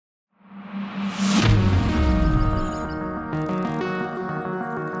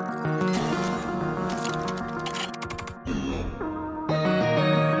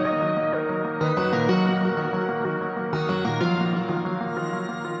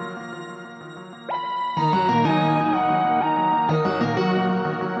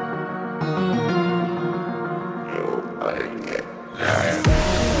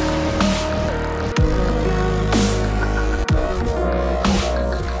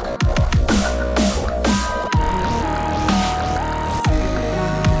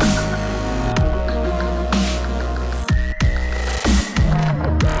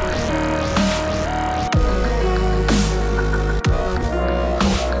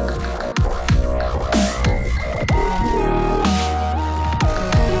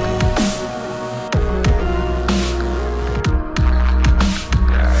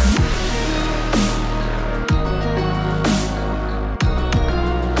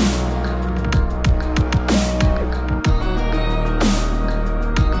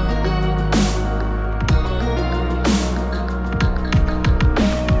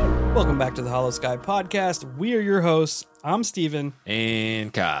the Hollow Sky Podcast. We are your hosts. I'm Steven.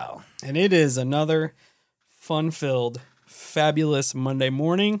 And Kyle. And it is another fun-filled, fabulous Monday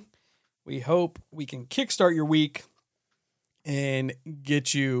morning. We hope we can kickstart your week and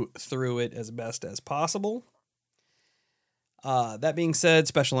get you through it as best as possible. That being said,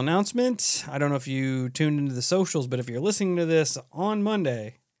 special announcement. I don't know if you tuned into the socials, but if you're listening to this on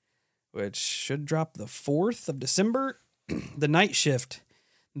Monday, which should drop the 4th of December, the night shift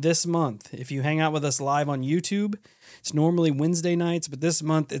this month. If you hang out with us live on YouTube, it's normally Wednesday nights, but this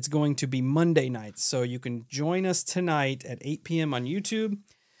month it's going to be Monday nights. So you can join us tonight at 8 p.m. on YouTube.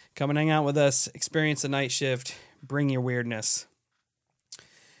 Come and hang out with us, experience the night shift, bring your weirdness.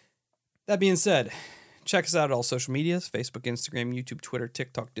 That being said, check us out at all social medias, Facebook, Instagram, YouTube, Twitter,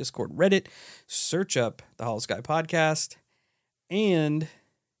 TikTok, Discord, Reddit. Search up the Hollow Sky Podcast, and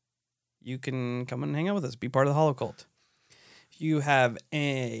you can come and hang out with us, be part of the Hollow Cult. If you have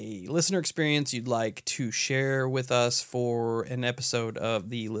a listener experience you'd like to share with us for an episode of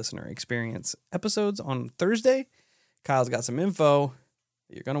the listener experience episodes on Thursday, Kyle's got some info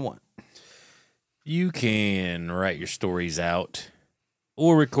that you're going to want. You can write your stories out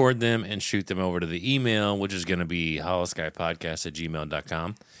or record them and shoot them over to the email, which is going to be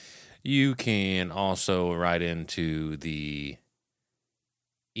hollowskypodcast@gmail.com. You can also write into the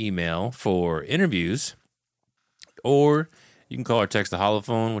email for interviews, or you can call or text the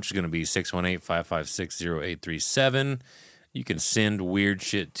Holophone, which is going to be 618-556-0837. You can send weird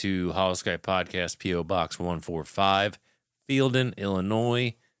shit to Hollow Sky Podcast, P.O. Box 145, Fielden,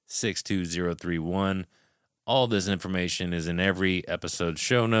 Illinois, 62031. All this information is in every episode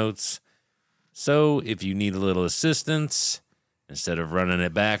show notes. So if you need a little assistance, instead of running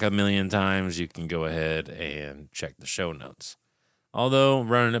it back a million times, you can go ahead and check the show notes. Although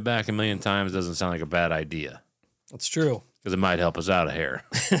running it back a million times doesn't sound like a bad idea. That's true. Because it might help us out a hair.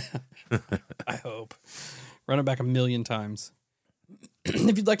 I hope. Run it back a million times.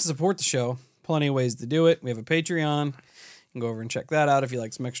 If you'd like to support the show, plenty of ways to do it. We have a Patreon. You can go over and check that out if you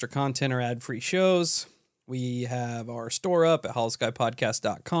like some extra content or ad-free shows. We have our store up at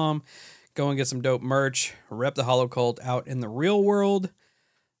hollowskypodcast.com. Go and get some dope merch. Rep the Hollow Cult out in the real world.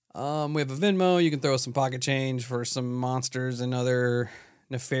 We have a Venmo. You can throw some pocket change for some monsters and other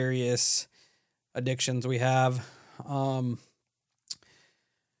nefarious addictions we have.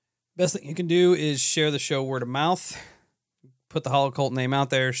 Best thing you can do is share the show word of mouth. Put the Hollow Cult name out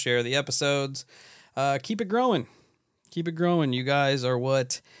there. Share the episodes. Keep it growing. Keep it growing. You guys are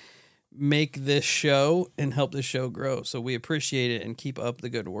what make this show and help this show grow. So we appreciate it and keep up the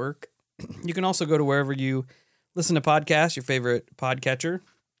good work. You can also go to wherever you listen to podcasts, your favorite podcatcher.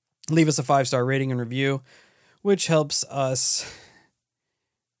 Leave us a 5-star rating and review, which helps us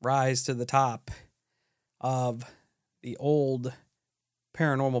rise to the top of the old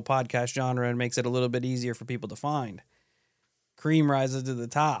paranormal podcast genre and makes it a little bit easier for people to find. Cream rises to the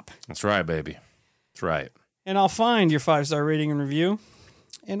top. That's right, baby. That's right. And I'll find your 5-star rating and review,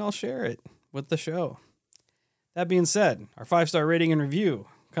 and I'll share it with the show. That being said, our 5-star rating and review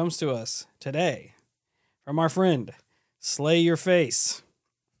comes to us today from our friend, Slay Your Face.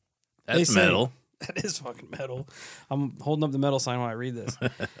 That's metal. That is fucking metal. I'm holding up the metal sign while I read this.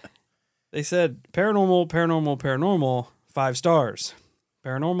 They said, paranormal, 5 stars.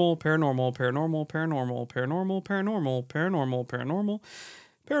 Paranormal, paranormal, paranormal, paranormal, paranormal, paranormal, paranormal, paranormal,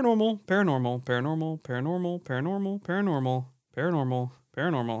 paranormal, paranormal, paranormal, paranormal, paranormal, paranormal, paranormal,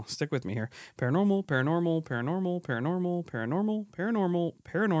 paranormal. Stick with me here. Paranormal, paranormal, paranormal, paranormal, paranormal, paranormal,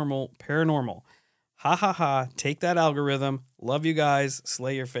 paranormal, paranormal. Ha ha ha. Take that algorithm. Love you guys.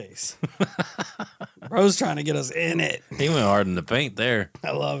 Slay your face. Bro's trying to get us in it. He went hard in the paint there.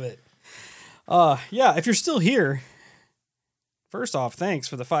 I love it. Yeah, if you're still here, first off, thanks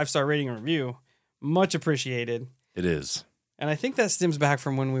for the 5-star rating and review. Much appreciated. It is. And I think that stems back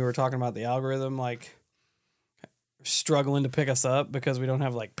from when we were talking about the algorithm, like struggling to pick us up because we don't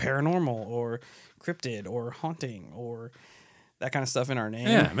have like paranormal or cryptid or haunting or that kind of stuff in our name.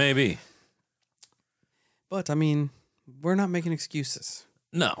 Yeah, maybe. But, I mean, we're not making excuses.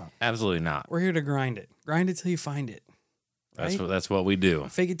 No, absolutely not. We're here to grind it. Grind it till you find it. Right? That's what we do.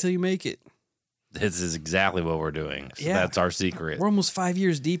 Fake it till you make it. This is exactly what we're doing. So Yeah. That's our secret. We're almost 5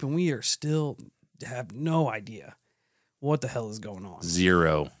 years deep, and we are still have no idea what the hell is going on.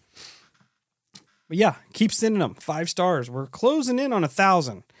 0. But yeah, keep sending them 5 stars. We're closing in on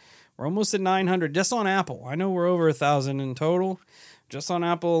 1,000. We're almost at 900 just on Apple. I know we're over 1,000 in total. Just on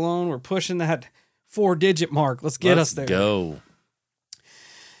Apple alone, we're pushing that 4-digit mark. Let's get us there. Go.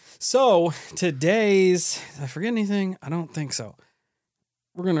 So today's, did I forget anything? I don't think so.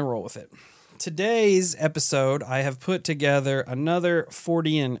 We're going to roll with it. today's episode, I have put together another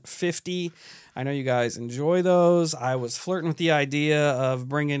Fortean 50. I know you guys enjoy those. I was flirting with the idea of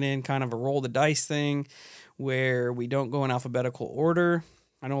bringing in kind of a roll the dice thing where we don't go in alphabetical order.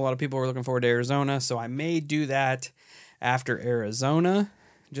 I know a lot of people are looking forward to Arizona, so I may do that after Arizona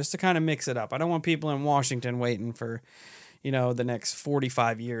just to kind of mix it up. I don't want people in Washington waiting for, the next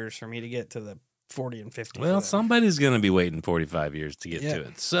 45 years for me to get to the 40 and 50. Well, somebody's going to be waiting 45 years to get to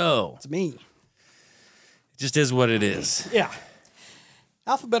it. So it's me. It just is what it is. Yeah.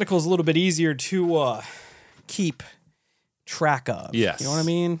 Alphabetical is a little bit easier to keep track of. Yes. You know what I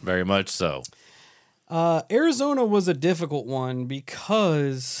mean? Very much so. Arizona was a difficult one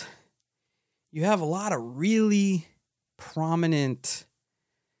because you have a lot of really prominent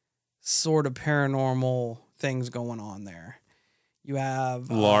sort of paranormal things going on there. You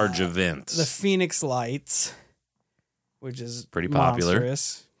have large events. The Phoenix Lights, which is pretty popular.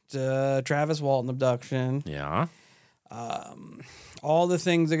 Monstrous. Travis Walton abduction. Yeah. All the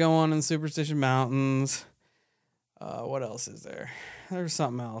things that go on in Superstition Mountains. What else is there? There's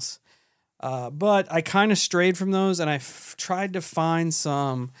something else. But I kind of strayed from those, and I tried to find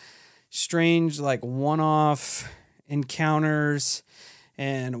some strange, like, one-off encounters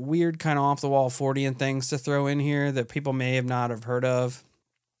and weird kind of off-the-wall Fortean things to throw in here that people may not have heard of.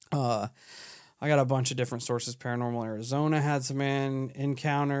 I got a bunch of different sources. Paranormal Arizona had some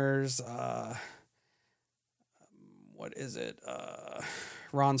encounters. What is it?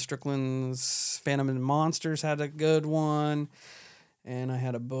 Ron Strickland's Phantom and Monsters had a good one. And I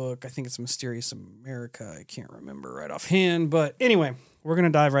had a book. I think it's Mysterious America. I can't remember right offhand. But anyway, we're going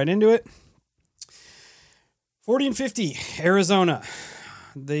to dive right into it. 40 and 50, Arizona.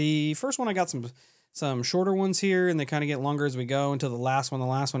 The first one, I got some shorter ones here, and they kind of get longer as we go until the last one. The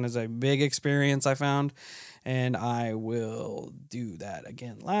last one is a big experience I found, and I will do that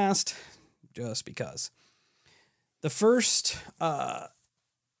again last just because. The first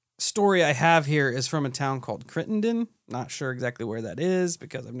story I have here is from a town called Crittenden. Not sure exactly where that is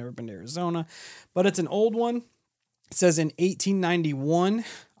because I've never been to Arizona, but it's an old one. It says in 1891,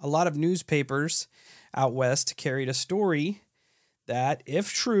 a lot of newspapers out west carried a story that,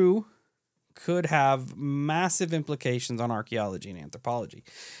 if true, could have massive implications on archaeology and anthropology.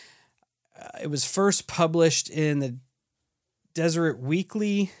 It was first published in the Deseret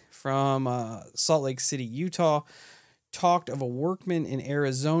Weekly from Salt Lake City, Utah. Talked of a workman in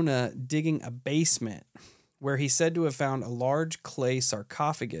Arizona digging a basement where he said to have found a large clay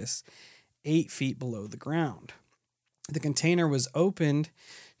sarcophagus 8 feet below the ground. The container was opened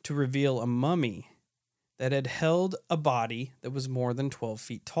to reveal a mummy that had held a body that was more than 12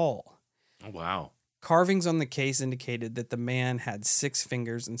 feet tall. Oh, wow. Carvings on the case indicated that the man had 6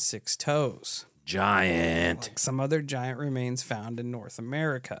 fingers and 6 toes. Giant. Like some other giant remains found in North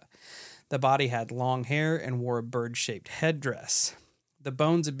America. The body had long hair and wore a bird-shaped headdress. The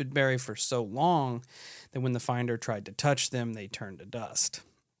bones had been buried for so long that when the finder tried to touch them, they turned to dust.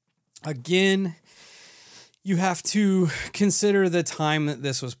 Again, you have to consider the time that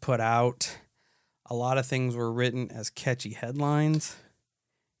this was put out. A lot of things were written as catchy headlines,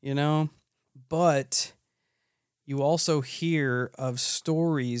 but you also hear of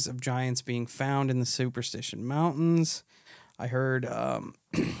stories of giants being found in the Superstition Mountains. I heard,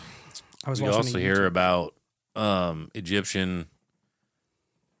 we also hear about Egyptian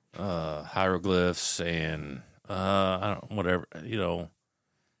hieroglyphs and I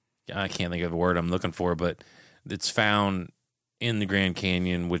can't think of the word I'm looking for, but it's found in the Grand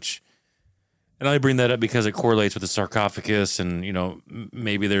Canyon, and I bring that up because it correlates with the sarcophagus, and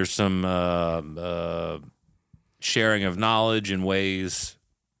maybe there's some sharing of knowledge in ways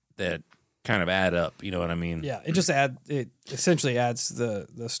that kind of add up. You know what I mean? Yeah, it essentially adds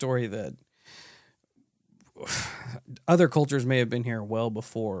the story that other cultures may have been here well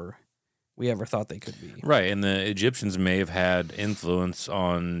before we ever thought they could be. Right, and the Egyptians may have had influence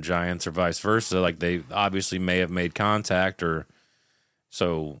on giants or vice versa. Like they obviously may have made contact, or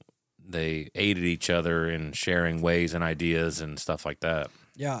so they aided each other in sharing ways and ideas and stuff like that.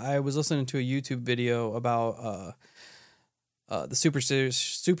 Yeah, I was listening to a YouTube video about the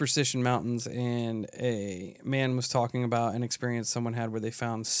Superstition Mountains, and a man was talking about an experience someone had where they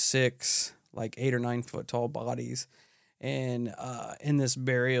found 6 like 8 or 9 foot tall bodies, and in this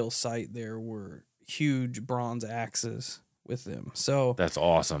burial site there were huge bronze axes with them. So that's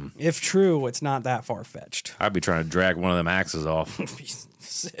awesome. If true, it's not that far fetched. I'd be trying to drag one of them axes off.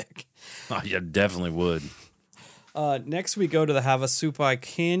 Sick. Oh, yeah, definitely would. Next, we go to the Havasupai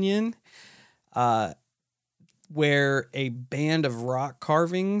Canyon, where a band of rock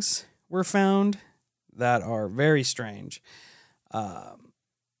carvings were found that are very strange.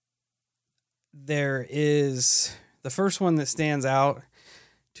 there is the first one that stands out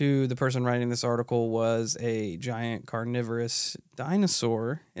to the person writing this article was a giant carnivorous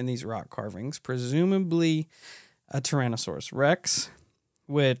dinosaur in these rock carvings, presumably a Tyrannosaurus Rex,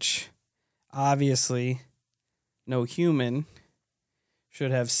 which obviously no human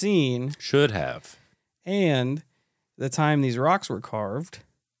should have seen. Should have. And the time these rocks were carved,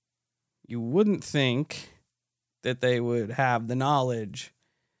 you wouldn't think that they would have the knowledge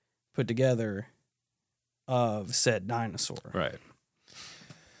put together of said dinosaur. Right.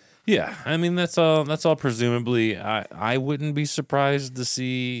 Yeah, I mean that's all presumably. I wouldn't be surprised to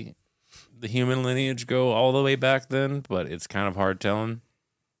see the human lineage go all the way back then, but it's kind of hard telling.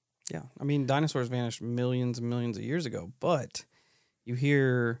 Yeah. I mean, dinosaurs vanished millions and millions of years ago, but you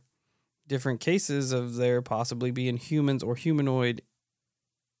hear different cases of there possibly being humans or humanoid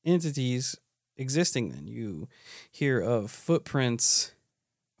entities existing then. You hear of footprints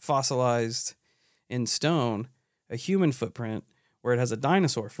fossilized in stone, a human footprint where it has a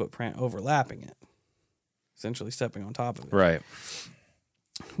dinosaur footprint overlapping it, essentially stepping on top of it. Right.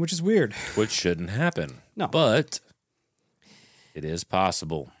 Which is weird. Which shouldn't happen. No. But it is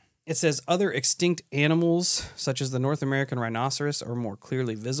possible. It says other extinct animals, such as the North American rhinoceros, are more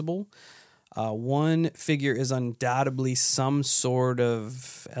clearly visible. One figure is undoubtedly some sort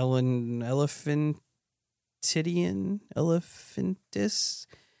of elephantidian, elephantis,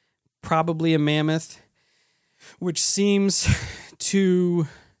 probably a mammoth, which seems to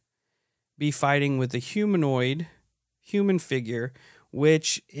be fighting with a human figure,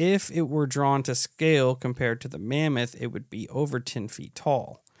 which, if it were drawn to scale compared to the mammoth, it would be over 10 feet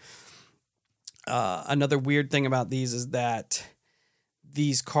tall. Another weird thing about these is that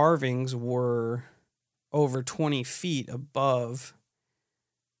these carvings were over 20 feet above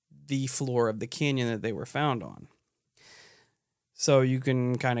the floor of the canyon that they were found on. So you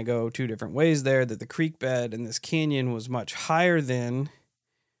can kind of go two different ways there, that the creek bed in this canyon was much higher than,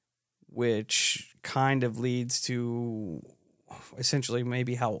 which kind of leads to essentially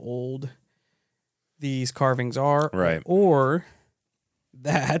maybe how old these carvings are. Right. Or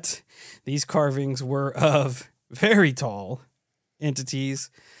that these carvings were of very tall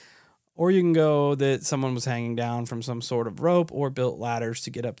entities. Or you can go that someone was hanging down from some sort of rope or built ladders to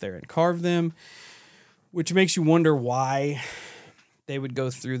get up there and carve them, which makes you wonder why they would go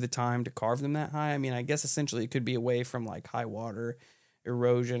through the time to carve them that high. I mean, I guess essentially it could be away from like high water,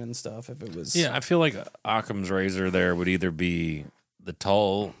 erosion and stuff if it was. Yeah, I feel like Occam's razor there would either be the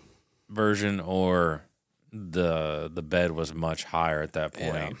tall version or the bed was much higher at that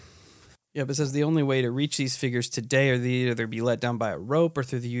point. Yeah, but it says the only way to reach these figures today are either be let down by a rope or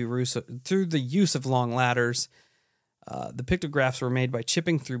through the use of long ladders. The pictographs were made by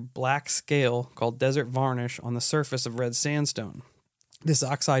chipping through black scale called desert varnish on the surface of red sandstone. This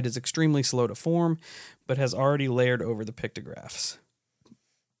oxide is extremely slow to form, but has already layered over the pictographs.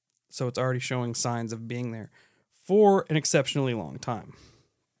 So it's already showing signs of being there for an exceptionally long time.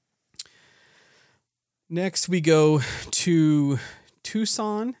 Next, we go to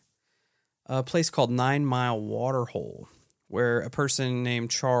Tucson, a place called 9 Mile Waterhole, where a person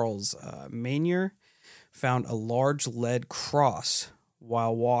named Charles Manier found a large lead cross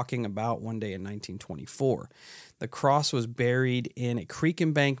while walking about one day in 1924. The cross was buried in a creek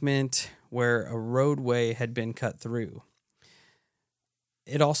embankment where a roadway had been cut through.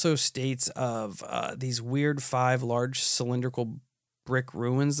 It also states of these weird 5 large cylindrical brick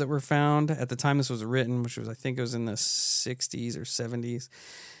ruins that were found. At the time this was written, which was, I think it was in the 60s or 70s,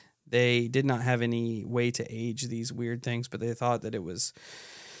 they did not have any way to age these weird things, but they thought that it was,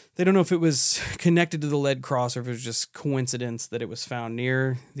 they don't know if it was connected to the lead cross or if it was just coincidence that it was found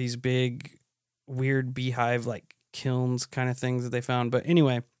near these big, weird beehive, like kilns kind of things that they found. But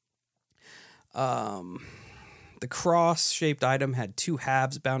anyway, the cross-shaped item had 2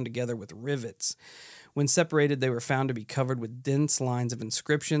 halves bound together with rivets. When separated, they were found to be covered with dense lines of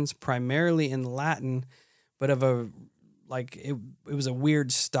inscriptions, primarily in Latin, but of a, like, it was a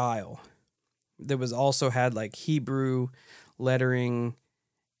weird style. There was also had, like, Hebrew lettering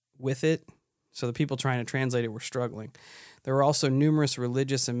with it, so the people trying to translate it were struggling. There were also numerous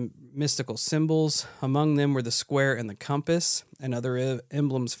religious and mystical symbols. Among them were the square and the compass, and other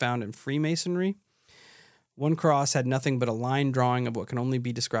emblems found in Freemasonry. One cross had nothing but a line drawing of what can only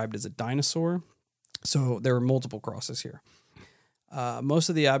be described as a dinosaur. So there were multiple crosses here. Most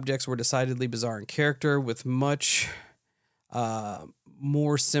of the objects were decidedly bizarre in character, with much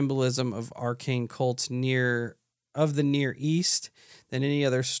more symbolism of arcane cults of the Near East than any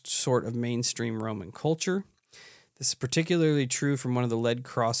other sort of mainstream Roman culture. This is particularly true from one of the lead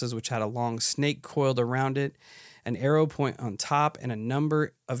crosses, which had a long snake coiled around it, an arrow point on top, and a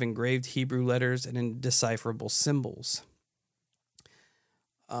number of engraved Hebrew letters and indecipherable symbols.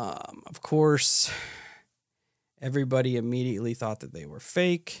 Of course, everybody immediately thought that they were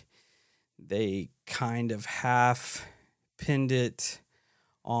fake. They kind of half pinned it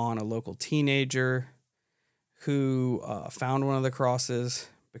on a local teenager who found one of the crosses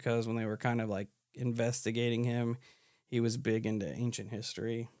because when they were kind of like investigating him, he was big into ancient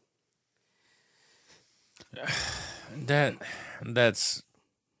history. That's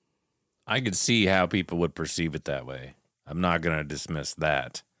I could see how people would perceive it that way. I'm not going to dismiss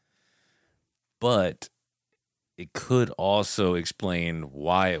that. But it could also explain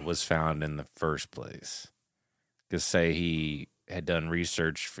why it was found in the first place. Because say he had done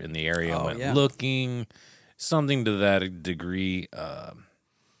research in the area and went looking, something to that degree.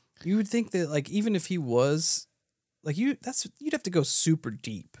 You would think that, like, even if he was, like, you'd have to go super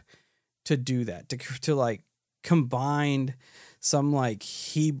deep to do that, to like combine some like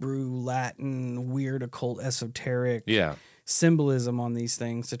Hebrew, Latin, weird, occult, esoteric symbolism on these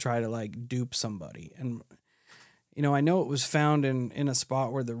things to try to like dupe somebody. And you know, I know it was found in a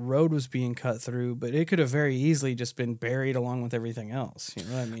spot where the road was being cut through, but it could have very easily just been buried along with everything else. You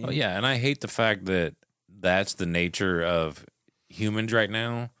know what I mean? Oh, yeah, and I hate the fact that that's the nature of humans right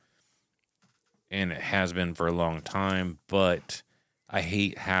now, and it has been for a long time, but I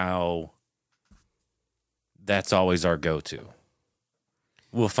hate how that's always our go-to.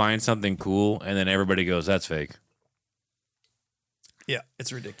 We'll find something cool, and then everybody goes, that's fake. Yeah,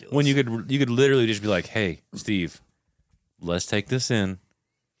 it's ridiculous. When you could literally just be like, hey, Steve, let's take this in.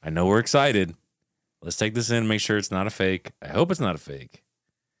 I know we're excited. Let's take this in and make sure it's not a fake. I hope it's not a fake.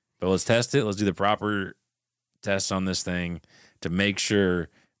 But let's test it. Let's do the proper tests on this thing to make sure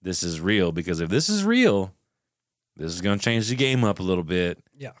this is real. Because if this is real, this is going to change the game up a little bit.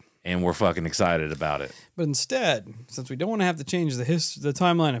 Yeah. And we're fucking excited about it. But instead, since we don't want to have to change the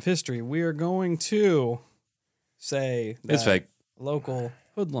timeline of history, we are going to say that it's fake. Local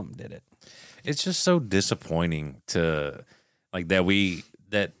hoodlum did it. It's just so disappointing to like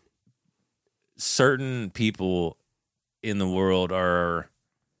that certain people in the world are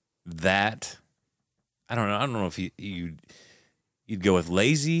that. I don't know if you'd go with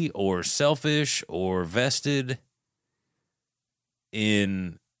lazy or selfish or vested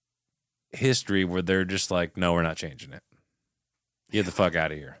in history where they're just like, no, we're not changing it. Get the fuck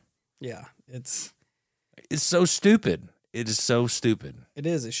out of here. Yeah, it's so stupid. It is so stupid. It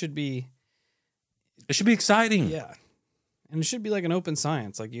is. It should be exciting. Yeah. And it should be like an open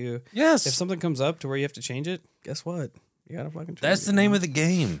science. Like yes. If something comes up to where you have to change it, guess what? You gotta fucking change it. That's the name of the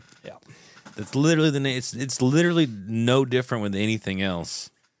game. Yeah. That's literally the name. It's literally no different with anything else.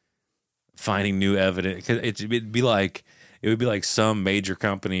 Finding new evidence. Cause it would be like some major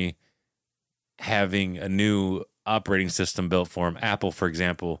company having a new operating system built for them, Apple, for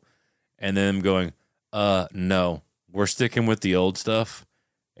example, and then going, no, we're sticking with the old stuff.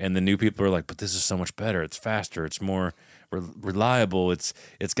 And the new people are like, but this is so much better. It's faster. It's more reliable. It's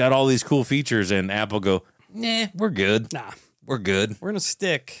got all these cool features. And Apple go, nah, we're good. Nah, we're good. We're going to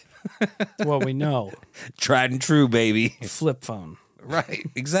stick to what we know. Tried and true, baby. Flip phone. Right.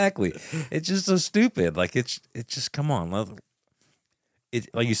 Exactly. It's just so stupid. Like it's just, come on. It,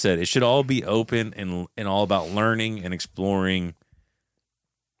 like you said, it should all be open and all about learning and exploring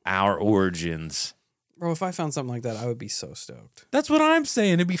our origins. Bro, if I found something like that, I would be so stoked. That's what I'm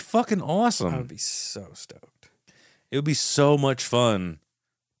saying. It'd be fucking awesome. I would be so stoked. It would be so much fun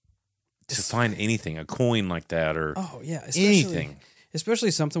to find anything, a coin like that or anything. Especially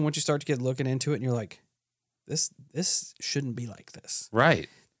something once you start to get looking into it and you're like, this shouldn't be like this. Right.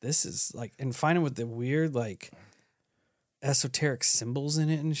 This is like, and finding with the weird, like, esoteric symbols in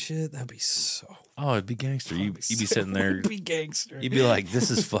it and shit, that'd be so. Oh, it'd be gangster. You'd be sitting there. It'd be gangster. You'd be like, this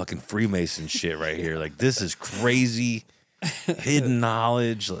is fucking Freemason shit right here. Like, this is crazy hidden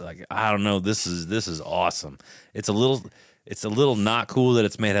knowledge. Like, I don't know. This is awesome. It's a little not cool that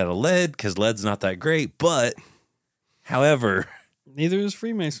it's made out of lead because lead's not that great. But, however, neither is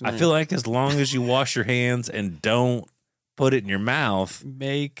Freemason. I feel like as long as you wash your hands and don't put it in your mouth,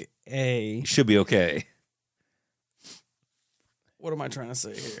 you should be okay. What am I trying to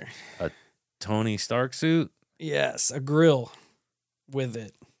say here? A Tony Stark suit? Yes, a grill with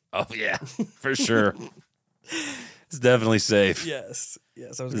it. Oh, yeah, for sure. It's definitely safe. Yes. I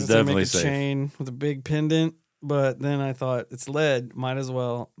was going to say make a chain with a big pendant, but then I thought it's lead. Might as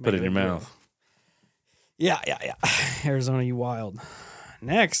well put it in your mouth. Yeah. Arizona, you wild.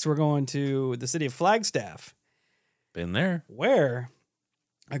 Next, we're going to the city of Flagstaff. Been there. Where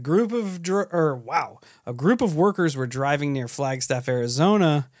A group of workers were driving near Flagstaff,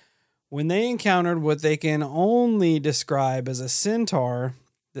 Arizona, when they encountered what they can only describe as a centaur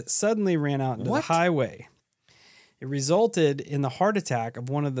that suddenly ran out into the highway. It resulted in the heart attack of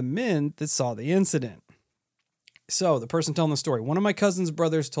one of the men that saw the incident. So, the person telling the story, one of my cousin's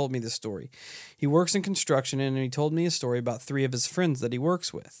brothers told me this story. He works in construction, and he told me a story about 3 of his friends that he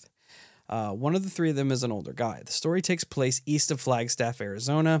works with. One of the 3 of them is an older guy. The story takes place east of Flagstaff,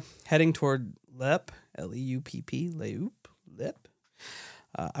 Arizona, heading toward Lepp, L-E-U-P-P, Lepp.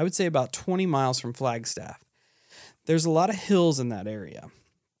 I would say about 20 miles from Flagstaff. There's a lot of hills in that area.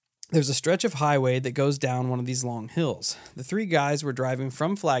 There's a stretch of highway that goes down one of these long hills. The 3 guys were driving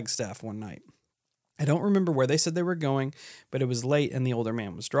from Flagstaff one night. I don't remember where they said they were going, but it was late and the older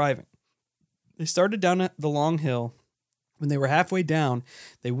man was driving. They started down the long hill. When they were halfway down,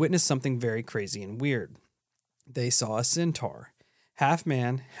 they witnessed something very crazy and weird. They saw a centaur, half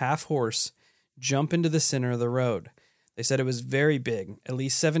man, half horse, jump into the center of the road. They said it was very big, at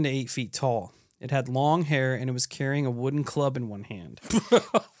least 7 to 8 feet tall. It had long hair and it was carrying a wooden club in one hand.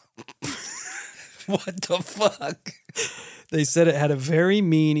 What the fuck? They said it had a very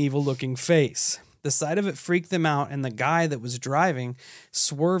mean, evil-looking face. The sight of it freaked them out, and the guy that was driving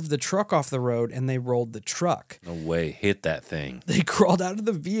swerved the truck off the road, and they rolled the truck. No way. Hit that thing. They crawled out of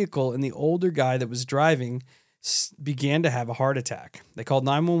the vehicle, and the older guy that was driving began to have a heart attack. They called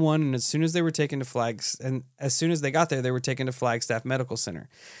 911, and as soon as they got there, they were taken to Flagstaff Medical Center.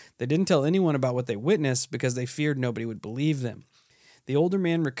 They didn't tell anyone about what they witnessed because they feared nobody would believe them. The older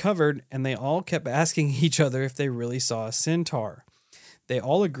man recovered, and they all kept asking each other if they really saw a centaur. They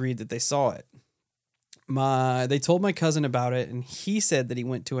all agreed that they saw it. They told my cousin about it, and he said that he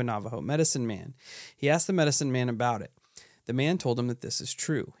went to a Navajo medicine man. He asked the medicine man about it. The man told him that this is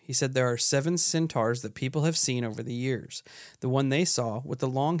true. He said there are 7 centaurs that people have seen over the years. The one they saw with the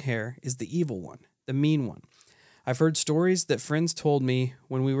long hair is the evil one, the mean one. I've heard stories that friends told me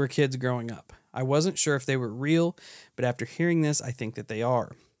when we were kids growing up. I wasn't sure if they were real, but after hearing this, I think that they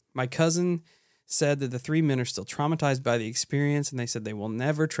are. My cousin said that the 3 men are still traumatized by the experience, and they said they will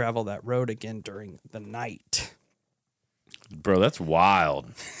never travel that road again during the night. Bro, that's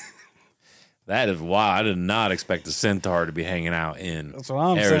wild. That is wild. I did not expect the centaur to be hanging out in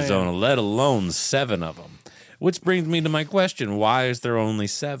Arizona, let alone 7 of them. Which brings me to my question. Why is there only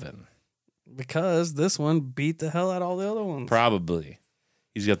 7? Because this one beat the hell out of all the other ones. Probably.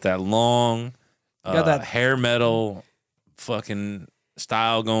 He's got that long hair metal fucking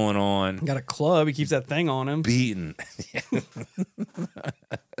style going on. Got a club. He keeps that thing on him. Beating.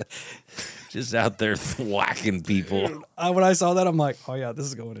 Just out there whacking people. When I saw that, I'm like, oh, yeah, this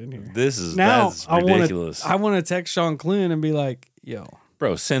is going in here. That's ridiculous. I want to text Sean Clune and be like, yo.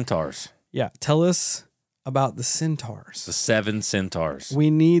 Bro, centaurs. Yeah, tell us about the centaurs. The 7 centaurs. We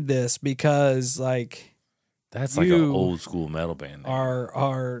need this because, like, that's like an old school metal band.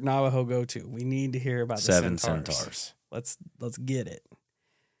 Our Navajo go-to. We need to hear about the 7 centaurs. Let's get it.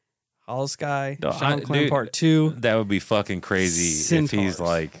 Hollow Sky, Sean Clune Part 2. That would be fucking crazy centaurs. If he's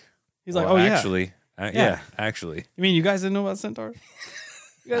like, actually. Actually. You mean you guys didn't know about centaurs?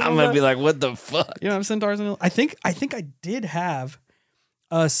 I'm going to be like, what the fuck? You know what centaurs? I think I did have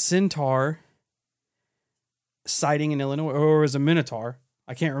a centaur sighting in Illinois, or it was a minotaur.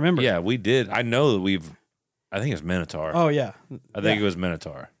 I can't remember. Yeah, we did. I know that I think it's minotaur. Oh, yeah. I think it was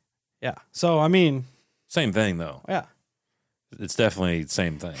minotaur. Yeah. So, I mean. Same thing, though. Yeah. It's definitely the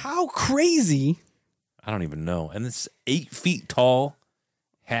same thing. How crazy. I don't even know. And it's 8 feet tall,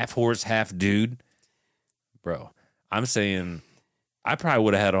 half horse, half dude. Bro, I'm saying I probably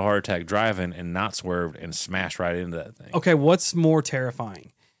would have had a heart attack driving and not swerved and smashed right into that thing. Okay, what's more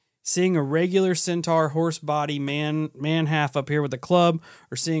terrifying? Seeing a regular centaur horse body man half up here with a club,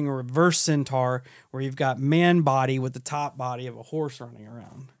 or seeing a reverse centaur where you've got man body with the top body of a horse running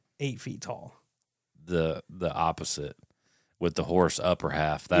around 8 feet tall? The opposite. With the horse upper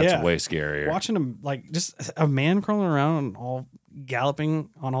half. That's way scarier. Watching him, like, just a man crawling around all galloping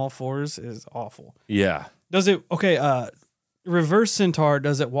on all fours is awful. Yeah. Does it, reverse centaur,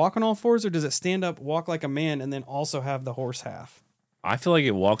 does it walk on all fours, or does it stand up, walk like a man, and then also have the horse half? I feel like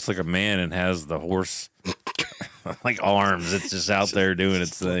it walks like a man and has the horse like arms. It's just out there doing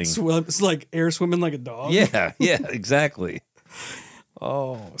its thing. It's like air swimming like a dog. Yeah, exactly.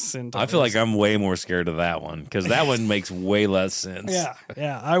 Oh, centaurs. I feel like I'm way more scared of that one because that one makes way less sense.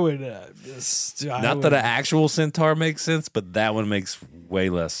 Yeah. I would. Not that an actual centaur makes sense, but that one makes way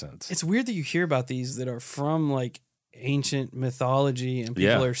less sense. It's weird that you hear about these that are from like ancient mythology and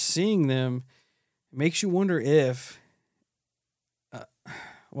people are seeing them. It makes you wonder if.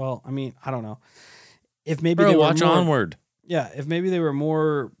 I mean, I don't know. If maybe they watch Onward. Yeah, if maybe they were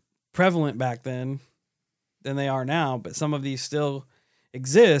more prevalent back then than they are now, but some of these still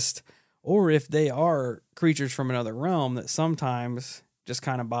exist, or if they are creatures from another realm that sometimes just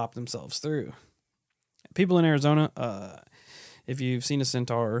kind of bop themselves through. People in Arizona, if you've seen a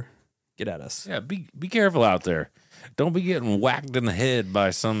centaur, get at us. Yeah, be careful out there. Don't be getting whacked in the head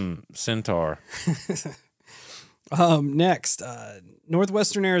by some centaur. Next,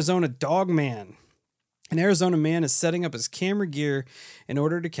 Northwestern Arizona dog man. An Arizona man is setting up his camera gear in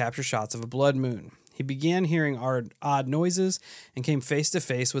order to capture shots of a blood moon. He began hearing odd noises and came face to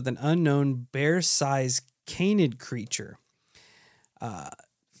face with an unknown bear-sized canid creature.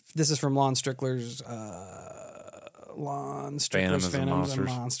 This is from Lon Strickler's Phantoms and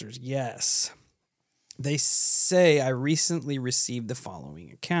Monsters. Yes. They say I recently received the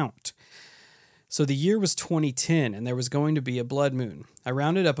following account. So the year was 2010, and there was going to be a blood moon. I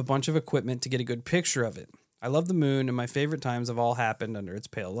rounded up a bunch of equipment to get a good picture of it. I love the moon, and my favorite times have all happened under its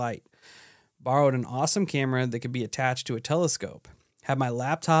pale light. Borrowed an awesome camera that could be attached to a telescope. Had my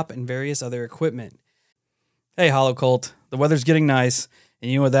laptop and various other equipment. Hey, Hollow Cult, the weather's getting nice,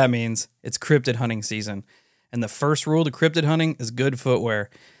 and you know what that means. It's cryptid hunting season. And the first rule to cryptid hunting is good footwear.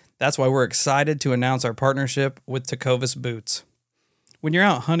 That's why we're excited to announce our partnership with Tecovas Boots. When you're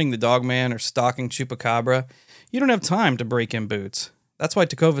out hunting the dogman or stalking chupacabra, you don't have time to break in boots. That's why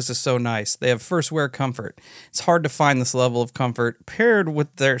Tecovas is so nice. They have first wear comfort. It's hard to find this level of comfort paired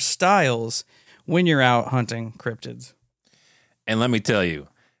with their styles when you're out hunting cryptids. And let me tell you,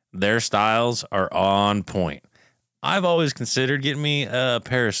 their styles are on point. I've always considered getting me a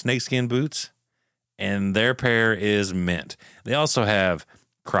pair of snakeskin boots, and their pair is mint. They also have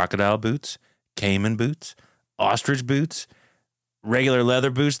crocodile boots, caiman boots, ostrich boots, regular leather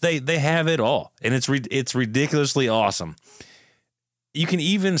boots. They have it all, and it's ridiculously awesome. You can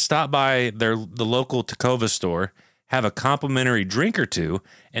even stop by the local Tecovas store, have a complimentary drink or two,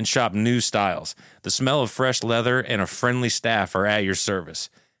 and shop new styles. The smell of fresh leather and a friendly staff are at your service.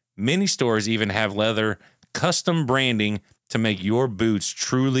 Many stores even have leather custom branding to make your boots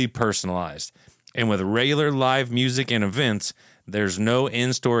truly personalized. And with regular live music and events, there's no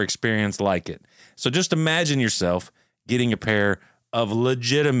in-store experience like it. So just imagine yourself getting a pair of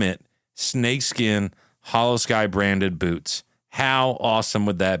legitimate snakeskin Hollow Sky branded boots. How awesome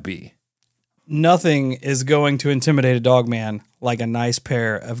would that be? Nothing is going to intimidate a dogman like a nice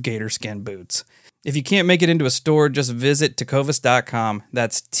pair of gator skin boots. If you can't make it into a store, just visit tecovas.com.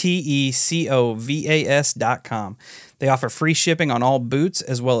 That's TECOVAS.com. They offer free shipping on all boots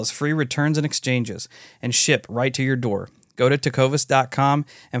as well as free returns and exchanges and ship right to your door. Go to tecovas.com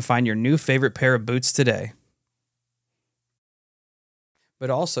and find your new favorite pair of boots today. But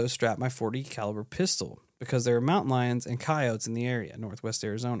also strap my .40 caliber pistol because there are mountain lions and coyotes in the area, Northwest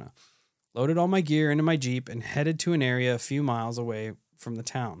Arizona. Loaded all my gear into my Jeep and headed to an area a few miles away from the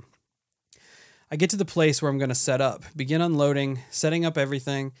town. I get to the place where I'm going to set up, begin unloading, setting up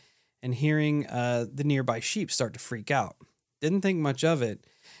everything, and hearing the nearby sheep start to freak out. Didn't think much of it,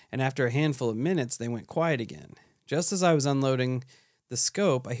 and after a handful of minutes, they went quiet again. Just as I was unloading the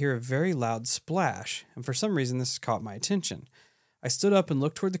scope, I hear a very loud splash, and for some reason this caught my attention. I stood up and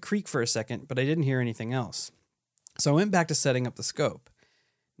looked toward the creek for a second, but I didn't hear anything else. So I went back to setting up the scope.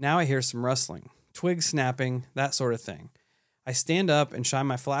 Now I hear some rustling, twigs snapping, that sort of thing. I stand up and shine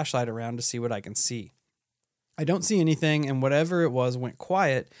my flashlight around to see what I can see. I don't see anything, and whatever it was went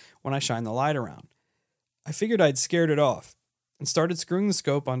quiet when I shined the light around. I figured I'd scared it off and started screwing the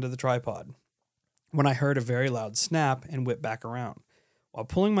scope onto the tripod when I heard a very loud snap and whipped back around, while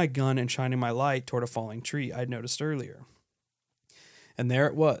pulling my gun and shining my light toward a falling tree I'd noticed earlier. And there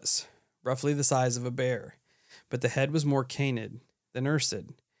it was, roughly the size of a bear, but the head was more canid than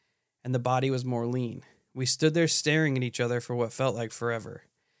ursid, and the body was more lean. We stood there staring at each other for what felt like forever.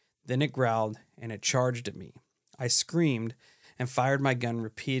 Then it growled, and it charged at me. I screamed and fired my gun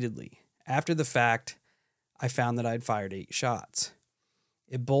repeatedly. After the fact, I found that I'd fired 8 shots.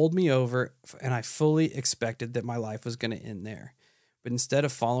 It bowled me over, and I fully expected that my life was going to end there. But instead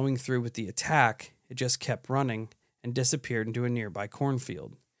of following through with the attack, it just kept running and disappeared into a nearby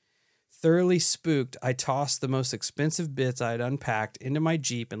cornfield. Thoroughly spooked, I tossed the most expensive bits I had unpacked into my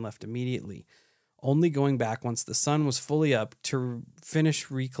Jeep and left immediately, only going back once the sun was fully up to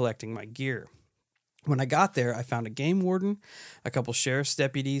finish recollecting my gear. When I got there, I found a game warden, a couple sheriff's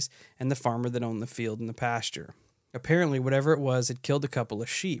deputies, and the farmer that owned the field and the pasture. Apparently, whatever it was had killed a couple of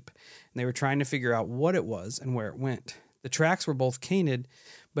sheep, and they were trying to figure out what it was and where it went. The tracks were both canid,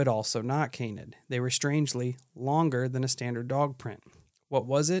 but also not canid. They were strangely longer than a standard dog print. What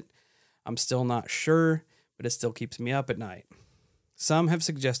was it? I'm still not sure, but it still keeps me up at night. Some have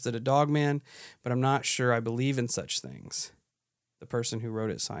suggested a dog man, but I'm not sure I believe in such things. The person who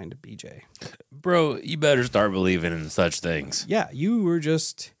wrote it signed BJ. Bro, you better start believing in such things. Yeah, you were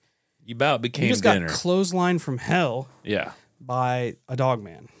just... You about became You just dinner. got clotheslined from hell Yeah. by a dog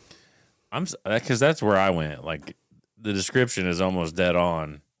man. Because that's where I went. Like, the description is almost dead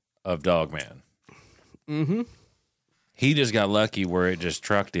on of dog man. Mm-hmm. He just got lucky where it just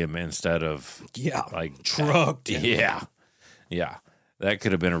trucked him instead of... Yeah, like trucked him. Yeah. Yeah. That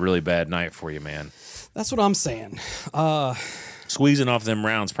could have been a really bad night for you, man. That's what I'm saying. Squeezing off them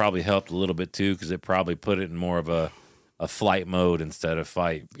rounds probably helped a little bit, too, because it probably put it in more of a flight mode instead of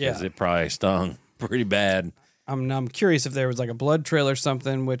fight. Because it probably stung pretty bad. I'm curious if there was like a blood trail or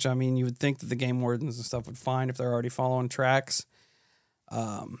something, which, I mean, you would think that the game wardens and stuff would find if they're already following tracks.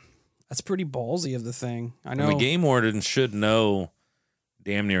 That's pretty ballsy of the thing. I know. And the game warden should know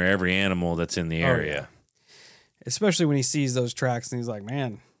damn near every animal that's in the area. Especially when he sees those tracks and he's like,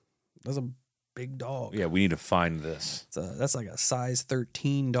 man, that's a big dog. Yeah, we need to find this. That's like a size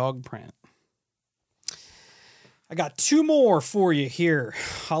 13 dog print. I got two more for you here.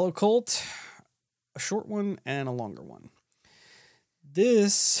 Hollow Cult, a short one and a longer one.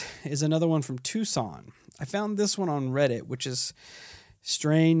 This is another one from Tucson. I found this one on Reddit, which is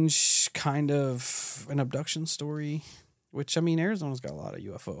strange, kind of an abduction story, which, I mean, Arizona's got a lot of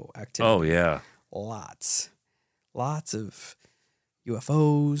UFO activity. Oh, yeah. Lots of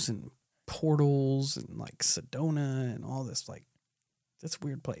UFOs and portals and like Sedona and all this. Like, that's a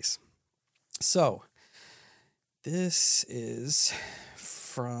weird place. So, this is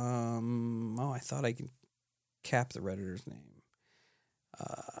from, I thought I could cap the Redditor's name.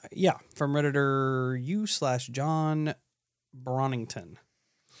 From Redditor u/John Bronington.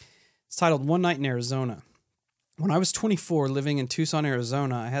 It's titled One Night in Arizona. When I was 24 living in Tucson,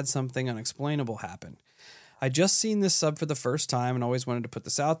 Arizona, I had something unexplainable happen. I'd just seen this sub for the first time and always wanted to put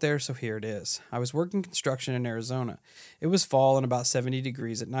this out there, so here it is. I was working construction in Arizona. It was fall and about 70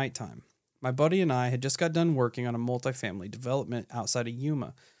 degrees at nighttime. My buddy and I had just got done working on a multifamily development outside of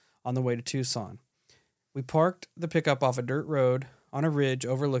Yuma on the way to Tucson. We parked the pickup off a dirt road on a ridge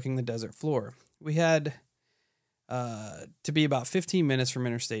overlooking the desert floor. We had to be about 15 minutes from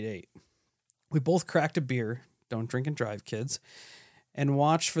Interstate 8. We both cracked a beer, don't drink and drive, kids, and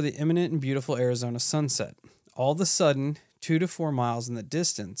watched for the imminent and beautiful Arizona sunset. All of a sudden, 2 to 4 miles in the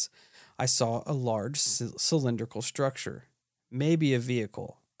distance, I saw a large cylindrical structure, maybe a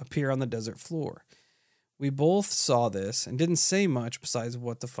vehicle, appear on the desert floor. We both saw this and didn't say much besides,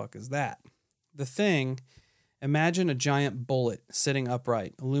 what the fuck is that? The thing, imagine a giant bullet sitting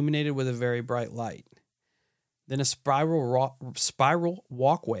upright, illuminated with a very bright light. Then a spiral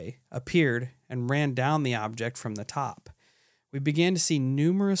walkway appeared and ran down the object from the top. We began to see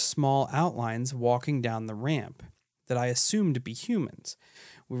numerous small outlines walking down the ramp that I assumed to be humans.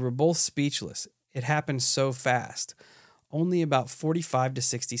 We were both speechless. It happened so fast. Only about 45 to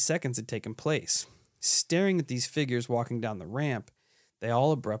 60 seconds had taken place. Staring at these figures walking down the ramp, they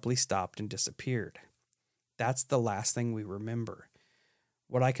all abruptly stopped and disappeared. That's the last thing we remember.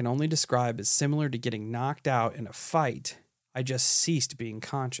 What I can only describe as similar to getting knocked out in a fight. I just ceased being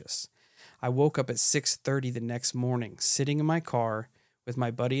conscious. I woke up at 6:30 the next morning, sitting in my car with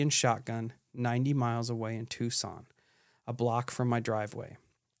my buddy and shotgun 90 miles away in Tucson, a block from my driveway.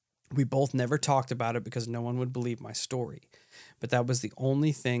 We both never talked about it because no one would believe my story, but that was the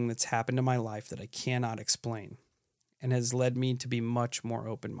only thing that's happened in my life that I cannot explain and has led me to be much more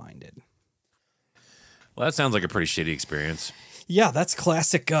open-minded. Well, that sounds like a pretty shitty experience. Yeah, that's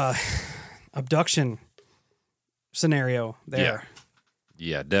classic abduction scenario there.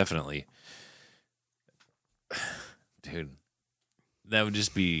 Yeah, definitely. Dude, that would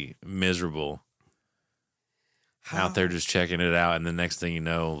just be miserable. Out there just checking it out, and the next thing you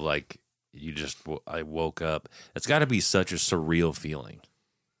know, like, I woke up. It's got to be such a surreal feeling.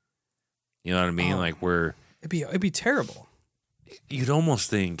 You know what I mean? Like, where it'd be terrible. You'd almost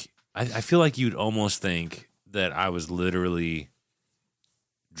think, I feel like you'd almost think that I was literally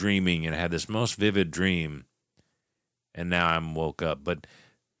dreaming and had this most vivid dream, and now I'm woke up, but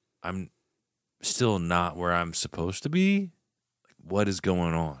I'm still not where I'm supposed to be. What is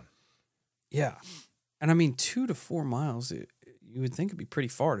going on? Yeah. And I mean, 2 to 4 miles, you would think it'd be pretty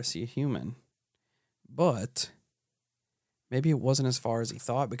far to see a human. But maybe it wasn't as far as he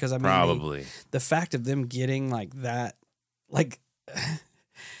thought, because I mean, probably the fact of them getting like that, like,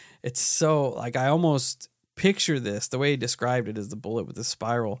 it's so, like, I almost picture this, the way he described it, as the bullet with the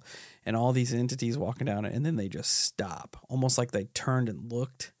spiral and all these entities walking down it, and then they just stop, almost like they turned and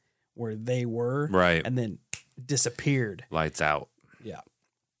looked where they were, right, and then disappeared. Lights out. Yeah.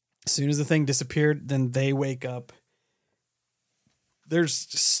 As soon as the thing disappeared, then they wake up there's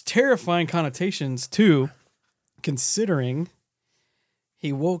just terrifying connotations too, considering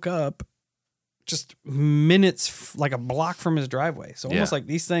he woke up just minutes, like a block from his driveway. So almost like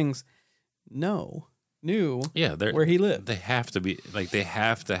these things knew where he lived. They have to be like, they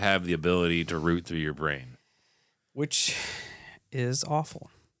have to have the ability to root through your brain, which is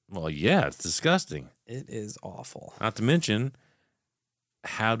awful. Well, yeah, it's disgusting. It is awful. Not to mention,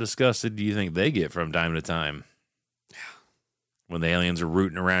 how disgusted do you think they get from time to time? When the aliens are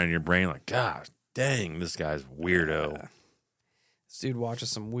rooting around in your brain like, God dang, this guy's weirdo. Yeah. This dude watches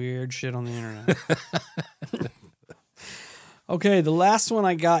some weird shit on the internet. Okay, the last one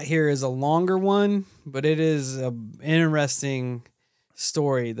I got here is a longer one, but it is an interesting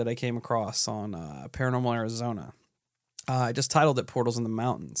story that I came across on Paranormal Arizona. I just titled it Portals in the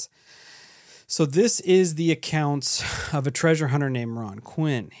Mountains. So this is the account of a treasure hunter named Ron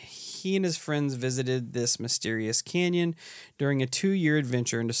Quinn. He and his friends visited this mysterious canyon during a 2-year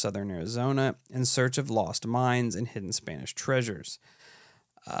adventure into southern Arizona in search of lost mines and hidden Spanish treasures.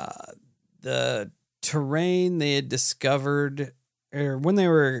 The terrain they had discovered, or when they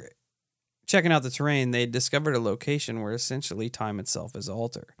were checking out the terrain, they had discovered a location where essentially time itself is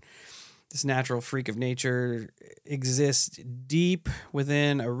altered. This natural freak of nature exists deep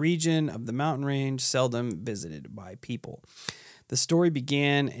within a region of the mountain range seldom visited by people. The story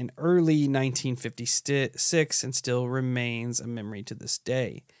began in early 1956 and still remains a memory to this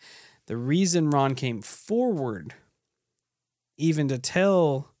day. The reason Ron came forward even to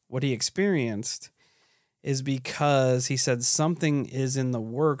tell what he experienced is because he said something is in the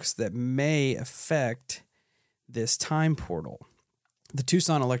works that may affect this time portal. The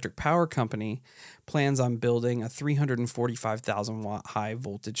Tucson Electric Power Company plans on building a 345,000 watt high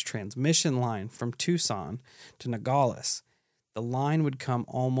voltage transmission line from Tucson to Nogales. The line would come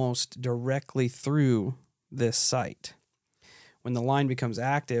almost directly through this site. When the line becomes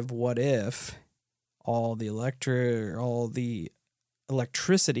active, what if all the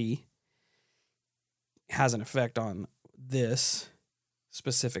electricity has an effect on this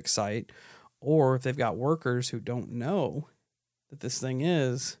specific site, or if they've got workers who don't know that this thing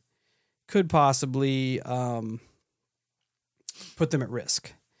could possibly put them at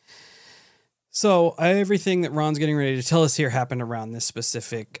risk. So everything that Ron's getting ready to tell us here happened around this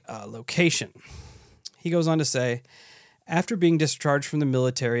specific location. He goes on to say, after being discharged from the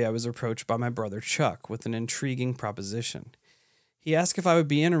military, I was approached by my brother Chuck with an intriguing proposition. He asked if I would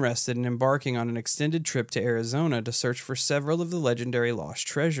be interested in embarking on an extended trip to Arizona to search for several of the legendary lost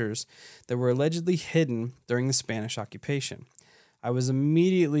treasures that were allegedly hidden during the Spanish occupation. I was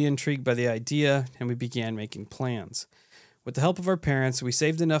immediately intrigued by the idea, and we began making plans. With the help of our parents, we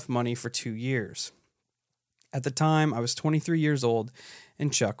saved enough money for 2 years. At the time, I was 23 years old,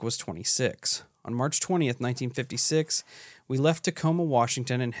 and Chuck was 26. On March 20th, 1956, we left Tacoma,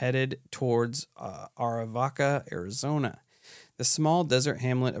 Washington, and headed towards Arivaca, Arizona. The small desert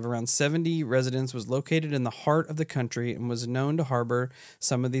hamlet of around 70 residents was located in the heart of the country and was known to harbor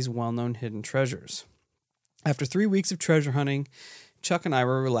some of these well-known hidden treasures. After 3 weeks of treasure hunting, Chuck and I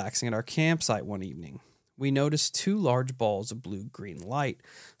were relaxing at our campsite one evening. We noticed 2 large balls of blue-green light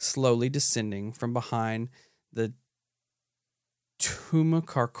slowly descending from behind the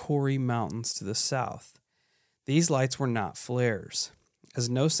Tumacarcori Mountains to the south. These lights were not flares, as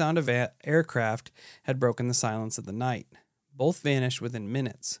no sound of aircraft had broken the silence of the night. Both vanished within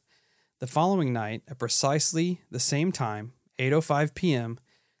minutes. The following night, at precisely the same time, 8:05 p.m.,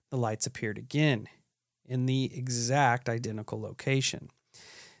 the lights appeared again in the exact identical location.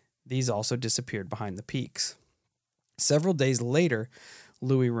 These also disappeared behind the peaks. Several days later,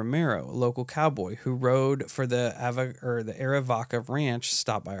 Louis Romero, a local cowboy who rode for the Arivaca Ranch,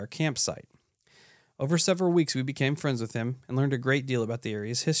 stopped by our campsite. Over several weeks, we became friends with him and learned a great deal about the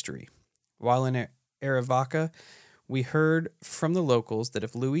area's history. While in Arivaca, we heard from the locals that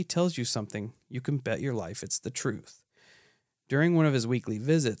if Louis tells you something, you can bet your life it's the truth. During one of his weekly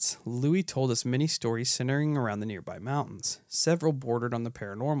visits, Louis told us many stories centering around the nearby mountains. Several bordered on the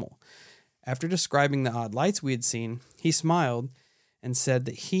paranormal. After describing the odd lights we had seen, he smiled and said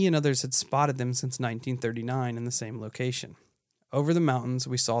that he and others had spotted them since 1939 in the same location. Over the mountains,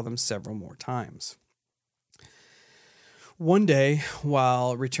 we saw them several more times. One day,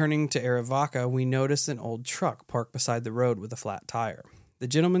 while returning to Arivaca, we noticed an old truck parked beside the road with a flat tire. The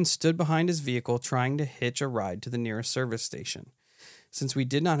gentleman stood behind his vehicle trying to hitch a ride to the nearest service station. Since we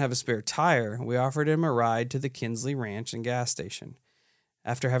did not have a spare tire, we offered him a ride to the Kinsley Ranch and gas station.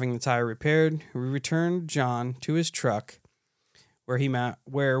 After having the tire repaired, we returned John to his truck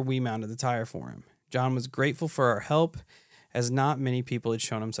where we mounted the tire for him. John was grateful for our help, as not many people had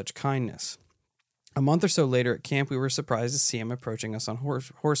shown him such kindness. A month or so later at camp, we were surprised to see him approaching us on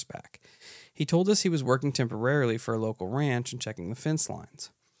horseback. He told us he was working temporarily for a local ranch and checking the fence lines.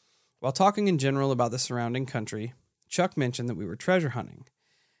 While talking in general about the surrounding country, Chuck mentioned that we were treasure hunting.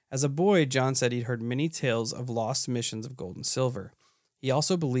 As a boy, John said he'd heard many tales of lost missions of gold and silver. He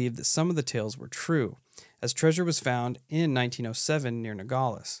also believed that some of the tales were true, as treasure was found in 1907 near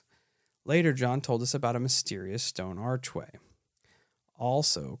Nogales. Later, John told us about a mysterious stone archway,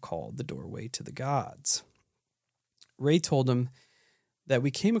 also called the doorway to the gods. Ray told him that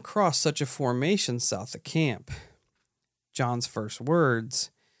we came across such a formation south of camp. John's first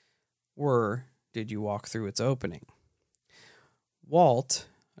words were, "Did you walk through its opening?" Walt,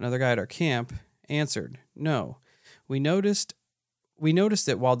 another guy at our camp, answered, "No. We noticed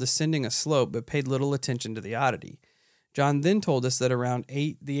it while descending a slope, but paid little attention to the oddity." John then told us that around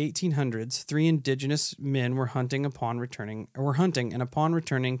the 1800s, 3 indigenous men were hunting, and upon returning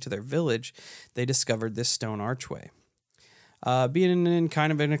to their village, they discovered this stone archway. Being in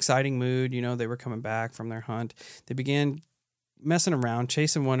kind of an exciting mood, they were coming back from their hunt, they began messing around,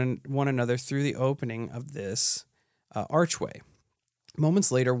 chasing one another through the opening of this archway.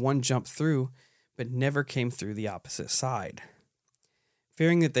 Moments later, one jumped through, but never came through the opposite side.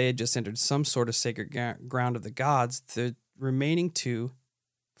 Fearing that they had just entered some sort of sacred ground of the gods, the remaining 2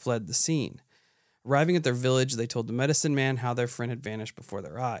 fled the scene. Arriving at their village, they told the medicine man how their friend had vanished before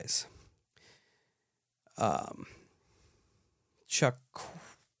their eyes. Chuck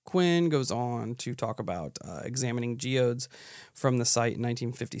Quinn goes on to talk about examining geodes from the site in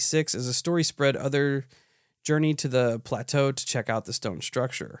 1956. As the story spread, other journeyed to the plateau to check out the stone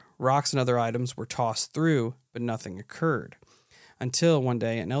structure. Rocks and other items were tossed through, but nothing occurred. Until one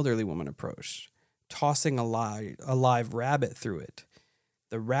day, an elderly woman approached, tossing a live rabbit through it.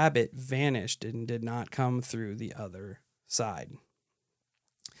 The rabbit vanished and did not come through the other side.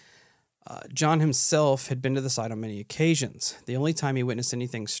 John himself had been to the site on many occasions. The only time he witnessed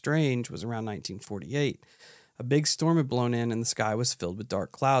anything strange was around 1948. A big storm had blown in and the sky was filled with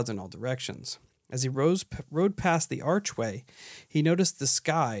dark clouds in all directions. As he rode past the archway, he noticed the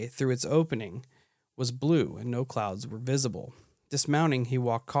sky through its opening was blue and no clouds were visible. Dismounting, he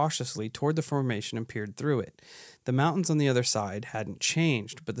walked cautiously toward the formation and peered through it. The mountains on the other side hadn't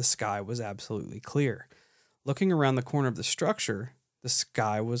changed, but the sky was absolutely clear. Looking around the corner of the structure, the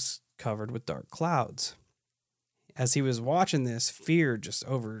sky was covered with dark clouds. As he was watching this, fear just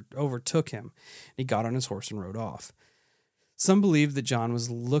overtook him. He got on his horse and rode off. Some believe that John was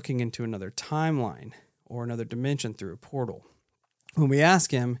looking into another timeline or another dimension through a portal. When we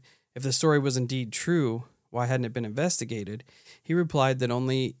asked him if the story was indeed true, why hadn't it been investigated, he replied that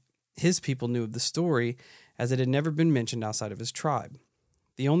only his people knew of the story, as it had never been mentioned outside of his tribe.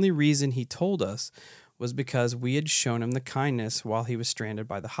 The only reason he told us was because we had shown him the kindness while he was stranded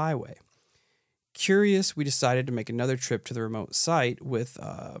by the highway. Curious, we decided to make another trip to the remote site with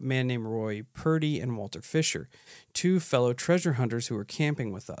a man named Roy Purdy and Walter Fisher, 2 fellow treasure hunters who were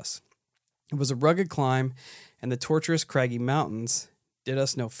camping with us. It was a rugged climb, and the tortuous craggy mountains did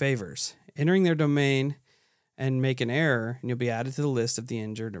us no favors. Entering their domain and make an error, and you'll be added to the list of the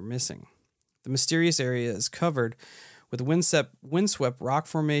injured or missing. The mysterious area is covered with windswept rock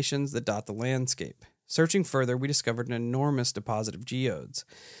formations that dot the landscape. Searching further, we discovered an enormous deposit of geodes.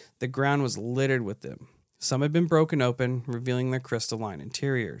 The ground was littered with them. Some had been broken open, revealing their crystalline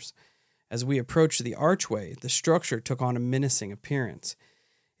interiors. As we approached the archway, the structure took on a menacing appearance.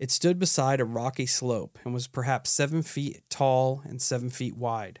 It stood beside a rocky slope and was perhaps 7 feet tall and 7 feet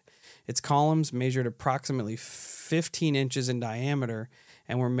wide. Its columns measured approximately 15 inches in diameter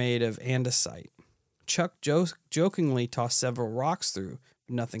and were made of andesite. Chuck jokingly tossed several rocks through,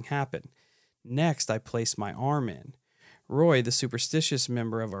 but nothing happened. Next, I placed my arm in. Roy, the superstitious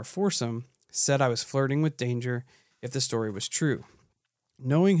member of our foursome, said I was flirting with danger if the story was true.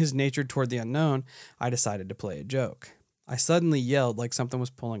 Knowing his nature toward the unknown, I decided to play a joke. I suddenly yelled like something was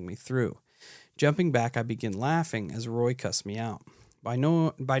pulling me through. Jumping back, I began laughing as Roy cussed me out. By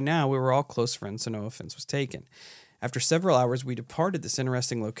now, we were all close friends, so no offense was taken. After several hours, we departed this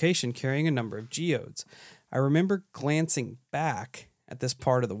interesting location carrying a number of geodes. I remember glancing back at this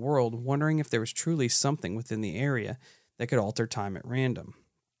part of the world, wondering if there was truly something within the area that could alter time at random.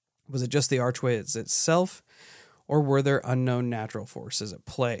 Was it just the archway itself, or were there unknown natural forces at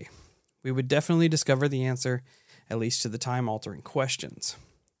play? We would definitely discover the answer, at least to the time-altering questions.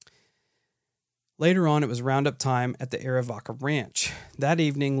 Later on, it was roundup time at the Arivaca Ranch. That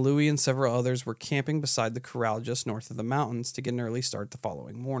evening, Louie and several others were camping beside the corral just north of the mountains to get an early start the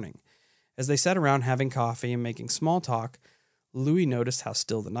following morning. As they sat around having coffee and making small talk, Louie noticed how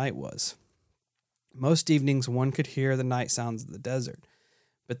still the night was. Most evenings, one could hear the night sounds of the desert,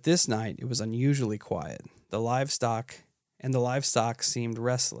 But this night it was unusually quiet. The livestock seemed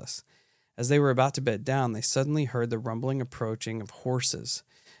restless. As they were about to bed down, they suddenly heard the rumbling approaching of horses.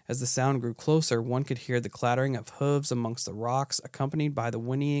 As the sound grew closer, one could hear the clattering of hooves amongst the rocks, accompanied by the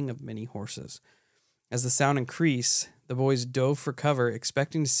whinnying of many horses. As the sound increased, the boys dove for cover,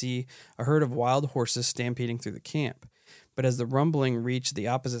 expecting to see a herd of wild horses stampeding through the camp. But as the rumbling reached the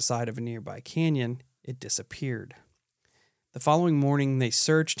opposite side of a nearby canyon, it disappeared. The following morning, they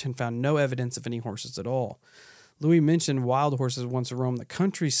searched and found no evidence of any horses at all. Louis mentioned wild horses once roamed the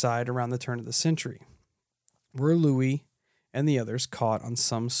countryside around the turn of the century. Were Louis and the others caught on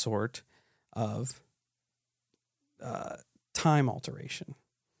some sort of time alteration?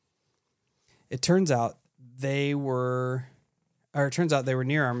 It turns out they were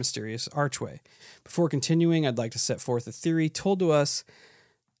near our mysterious archway. Before continuing, I'd like to set forth a theory told to us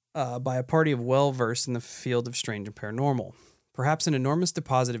by a party of well-versed in the field of strange and paranormal. Perhaps an enormous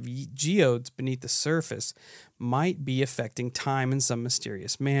deposit of geodes beneath the surface might be affecting time in some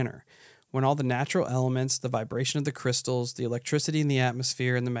mysterious manner. When all the natural elements, the vibration of the crystals, the electricity in the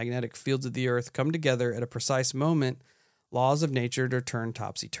atmosphere, and the magnetic fields of the earth come together at a precise moment, laws of nature are turned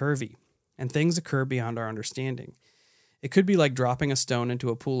topsy-turvy, and things occur beyond our understanding. It could be like dropping a stone into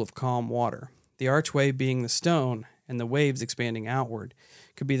a pool of calm water. The archway being the stone, and the waves expanding outward,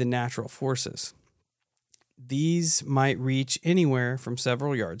 could be the natural forces. These might reach anywhere from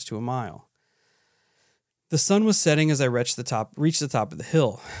several yards to a mile. The sun was setting as I reached the top of the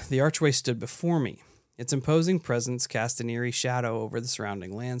hill. The archway stood before me. Its imposing presence cast an eerie shadow over the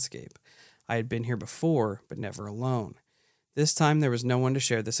surrounding landscape. I had been here before, but never alone. This time there was no one to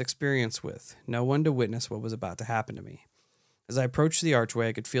share this experience with, no one to witness what was about to happen to me. As I approached the archway,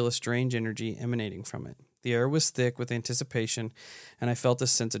 I could feel a strange energy emanating from it. The air was thick with anticipation, and I felt a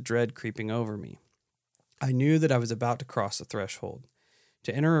sense of dread creeping over me. I knew that I was about to cross the threshold,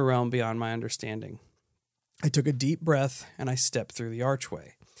 to enter a realm beyond my understanding. I took a deep breath, and I stepped through the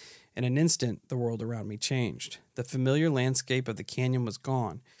archway. In an instant, the world around me changed. The familiar landscape of the canyon was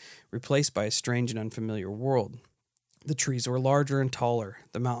gone, replaced by a strange and unfamiliar world. The trees were larger and taller,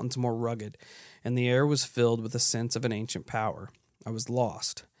 the mountains more rugged, and the air was filled with a sense of an ancient power. I was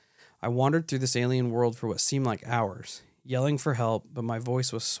lost. I wandered through this alien world for what seemed like hours, yelling for help, but my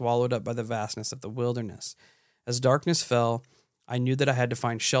voice was swallowed up by the vastness of the wilderness. As darkness fell, I knew that I had to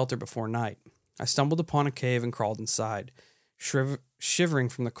find shelter before night. I stumbled upon a cave and crawled inside. Shivering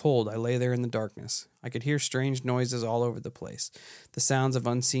from the cold, I lay there in the darkness. I could hear strange noises all over the place, the sounds of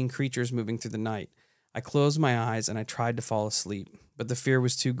unseen creatures moving through the night. I closed my eyes and I tried to fall asleep, but the fear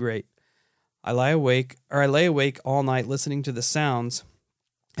was too great. I lay awake all night listening to the sounds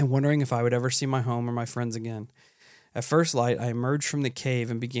and wondering if I would ever see my home or my friends again. At first light, I emerged from the cave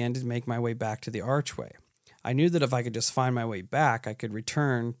and began to make my way back to the archway. I knew that if I could just find my way back, I could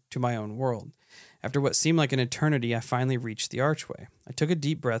return to my own world. After what seemed like an eternity, I finally reached the archway. I took a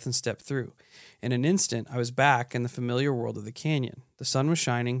deep breath and stepped through. In an instant, I was back in the familiar world of the canyon. The sun was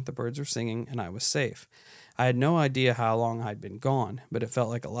shining, the birds were singing, and I was safe. I had no idea how long I'd been gone, but it felt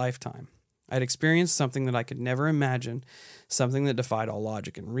like a lifetime. I had experienced something that I could never imagine, something that defied all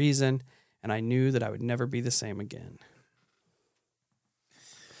logic and reason, and I knew that I would never be the same again.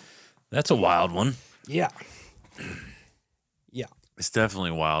 That's a wild one. Yeah. Yeah. It's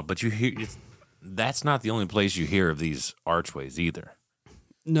definitely wild, but that's not the only place you hear of these archways either.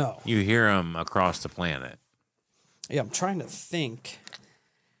 No. You hear them across the planet. Yeah, I'm trying to think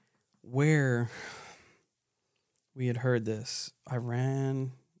where we had heard this.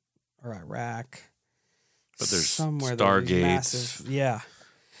 Iran or Iraq. But there's somewhere Stargates. Massive, yeah.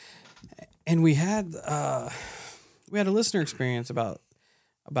 And we had a listener experience about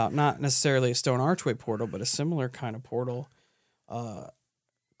not necessarily a stone archway portal, but a similar kind of portal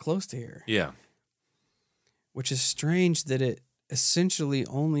close to here. Yeah. Which is strange that it essentially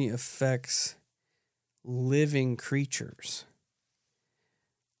only affects living creatures.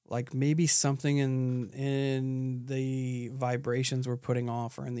 Like maybe something in the vibrations we're putting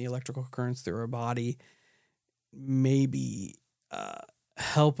off or in the electrical currents through our body maybe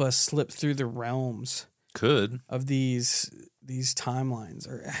help us slip through the realms of these timelines.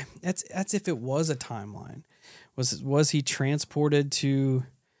 Or that's if it was a timeline. Was he transported to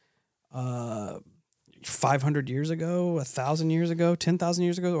 500 years ago, 1,000 years ago, 10,000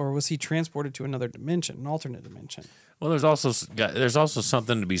 years ago, or was he transported to another dimension, an alternate dimension? Well, there's also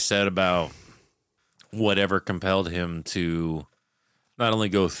something to be said about whatever compelled him to not only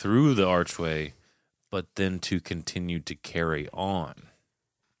go through the archway, but then to continue to carry on.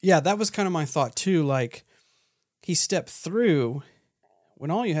 Yeah, that was kind of my thought too. Like he stepped through when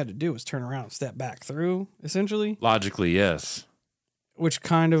all you had to do was turn around and step back through, essentially. Logically, yes. which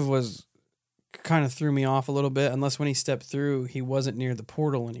kind of threw me off a little bit. Unless when he stepped through, he wasn't near the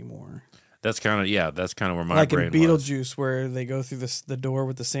portal anymore. That's kind of where my like brain in Beetlejuice, where they go through the door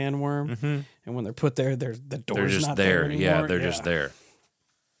with the sandworm, and when they're put there, the door's just not there anymore. Yeah, they're just there.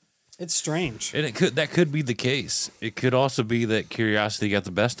 It's strange. And that could be the case. It could also be that curiosity got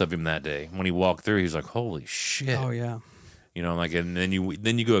the best of him that day. When he walked through, he's like, "Holy shit!" Oh yeah. You know, like, and then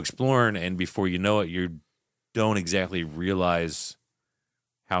you go exploring, and before you know it, you don't exactly realize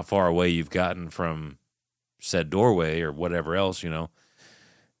how far away you've gotten from said doorway or whatever else. You know,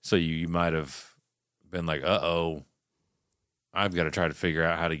 so you might have been like, "Uh-oh, I've got to try to figure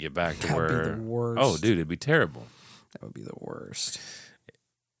out how to get back to That'd where." be the worst. Oh, dude, it'd be terrible. That would be the worst.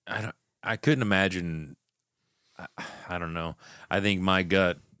 I couldn't imagine. I don't know. I think my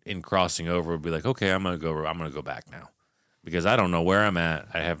gut in crossing over would be like, okay, I'm gonna go back now, because I don't know where I'm at.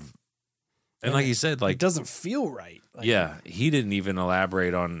 And like you said, like, it doesn't feel right. Like, yeah, he didn't even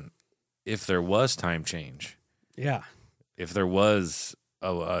elaborate on if there was time change. Yeah, if there was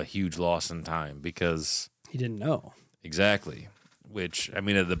a huge loss in time, because he didn't know exactly. Which, I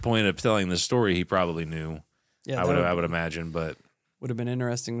mean, at the point of telling the story, he probably knew. Yeah, I would imagine, but. Would have been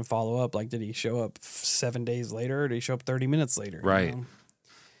interesting to follow up. Like, did he show up 7 days later, or did he show up 30 minutes later? Right. You know?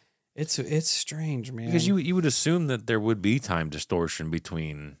 It's strange, man. Because you would assume that there would be time distortion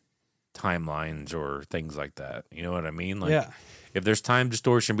between timelines or things like that. You know what I mean? Like, yeah. If there's time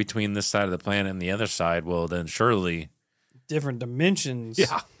distortion between this side of the planet and the other side, well, then surely different dimensions.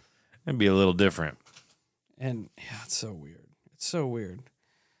 Yeah, it'd be a little different. And yeah, it's so weird. It's so weird.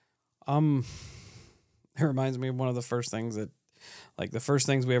 It reminds me of one of the first things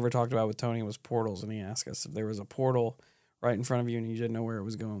we ever talked about with Tony was portals, and he asked us if there was a portal right in front of you and you didn't know where it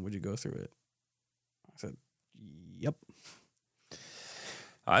was going, would you go through it? I said, yep.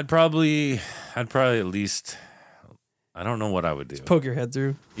 I'd probably at least, I don't know what I would do. Just poke your head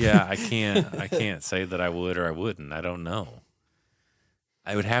through. Yeah, I can't say that I would or I wouldn't. I don't know.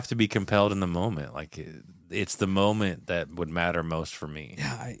 I would have to be compelled in the moment. Like, it's the moment that would matter most for me.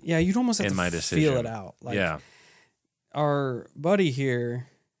 Yeah, you'd almost have to feel it out. Like, yeah. Our buddy here,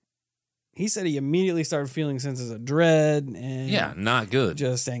 he said he immediately started feeling senses of dread and not good,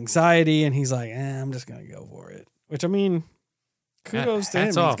 just anxiety, and he's like, I'm just gonna go for it. Which, I mean, kudos to him.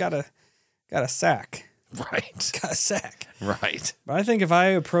 He's got a sack, right? Got a sack, right? But I think if I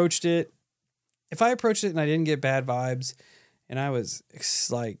approached it and I didn't get bad vibes, and I was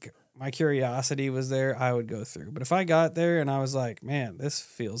like, my curiosity was there, I would go through. But if I got there and I was like, man, this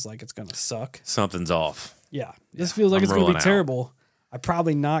feels like it's gonna suck, something's off. Yeah, this feels like it's going to be terrible. I'm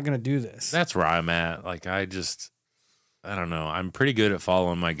probably not going to do this. That's where I'm at. Like, I don't know. I'm pretty good at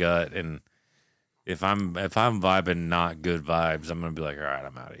following my gut, and if I'm vibing not good vibes, I'm going to be like, all right,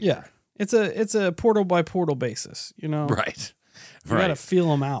 I'm out of here. Yeah, it's a portal by portal basis, you know. Right. You got to feel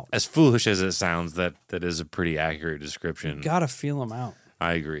them out. As foolish as it sounds, that is a pretty accurate description. You got to feel them out.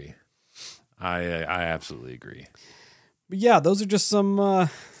 I agree. I absolutely agree. But yeah, those are just some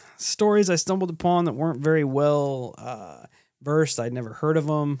stories I stumbled upon that weren't very well versed. I'd never heard of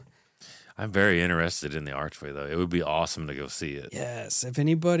them. I'm very interested in the archway, though. It would be awesome to go see it. Yes. If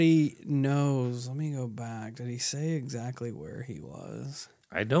anybody knows, let me go back. Did he say exactly where he was?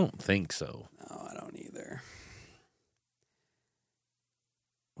 I don't think so. No, I don't either.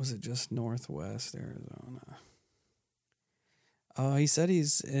 Was it just Northwest Arizona? Oh, he said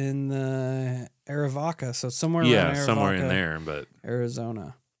he's in the Arivaca, so somewhere around Arivaca, somewhere in there, but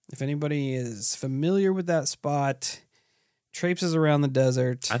Arizona. If anybody is familiar with that spot, traipses around the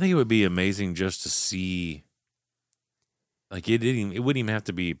desert. I think it would be amazing just to see. Like, it wouldn't even have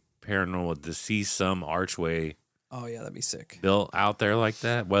to be paranormal to see some archway. Oh yeah, that'd be sick. Built out there like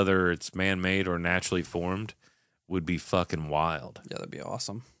that, whether it's man-made or naturally formed, would be fucking wild. Yeah, that'd be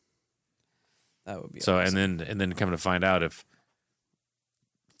awesome. That would be so. Awesome. And then coming to find out, if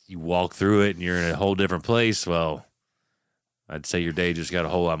you walk through it and you're in a whole different place, well, I'd say your day just got a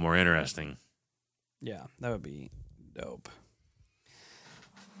whole lot more interesting. Yeah, that would be dope.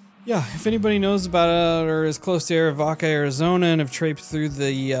 Yeah, if anybody knows about it or is close to Arivaca, Arizona, and have traipsed through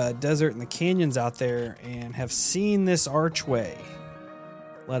the desert and the canyons out there and have seen this archway,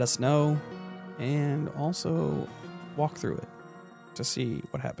 let us know, and also walk through it to see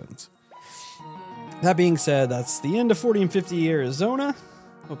what happens. That being said, that's the end of 40 and 50 Arizona.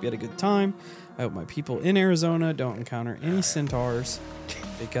 Hope you had a good time. I hope my people in Arizona don't encounter any centaurs,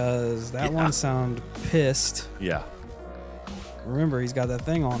 because that one sound pissed. Yeah. Remember, he's got that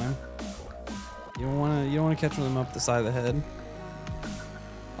thing on him. You don't want to catch them up the side of the head.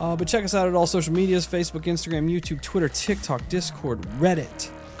 But check us out at all social medias: Facebook, Instagram, YouTube, Twitter, TikTok, Discord, Reddit.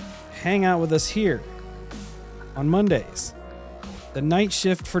 Hang out with us here on Mondays The night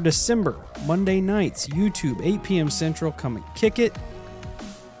shift for December, Monday nights, YouTube, 8 p.m. Central. Come and kick it.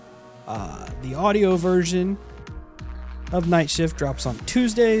 The audio version of Night Shift drops on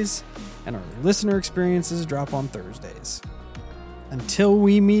Tuesdays, and our listener experiences drop on Thursdays. Until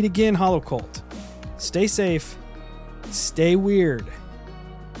we meet again, Holocult, stay safe, stay weird,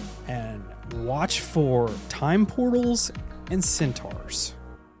 and watch for time portals and centaurs.